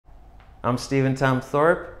I'm Stephen Tom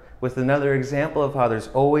Thorpe with another example of how there's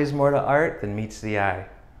always more to art than meets the eye.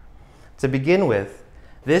 To begin with,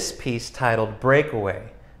 this piece titled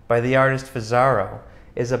Breakaway by the artist Foozaro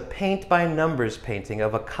is a paint-by-numbers painting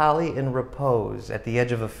of a collie in repose at the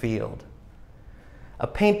edge of a field. A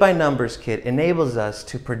paint-by-numbers kit enables us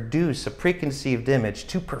to produce a preconceived image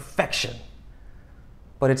to perfection,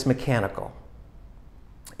 but it's mechanical.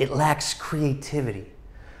 It lacks creativity,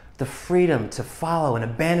 the freedom to follow and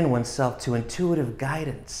abandon oneself to intuitive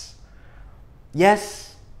guidance.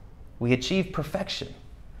 Yes, we achieve perfection,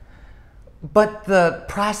 but the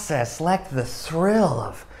process lacked the thrill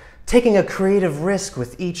of taking a creative risk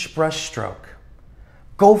with each brushstroke.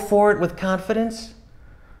 Go for it with confidence,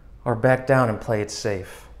 or back down and play it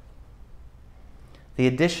safe. The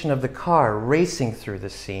addition of the car racing through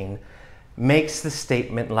the scene makes the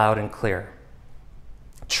statement loud and clear.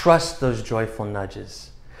 Trust those joyful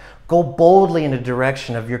nudges. Go boldly in the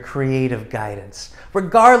direction of your creative guidance,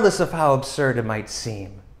 regardless of how absurd it might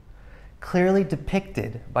seem. Clearly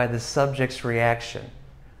depicted by the subject's reaction,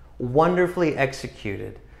 wonderfully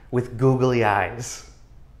executed with googly eyes.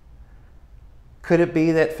 Could it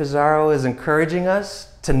be that Foozaro is encouraging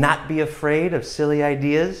us to not be afraid of silly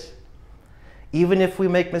ideas? Even if we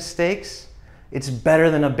make mistakes, it's better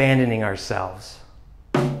than abandoning ourselves.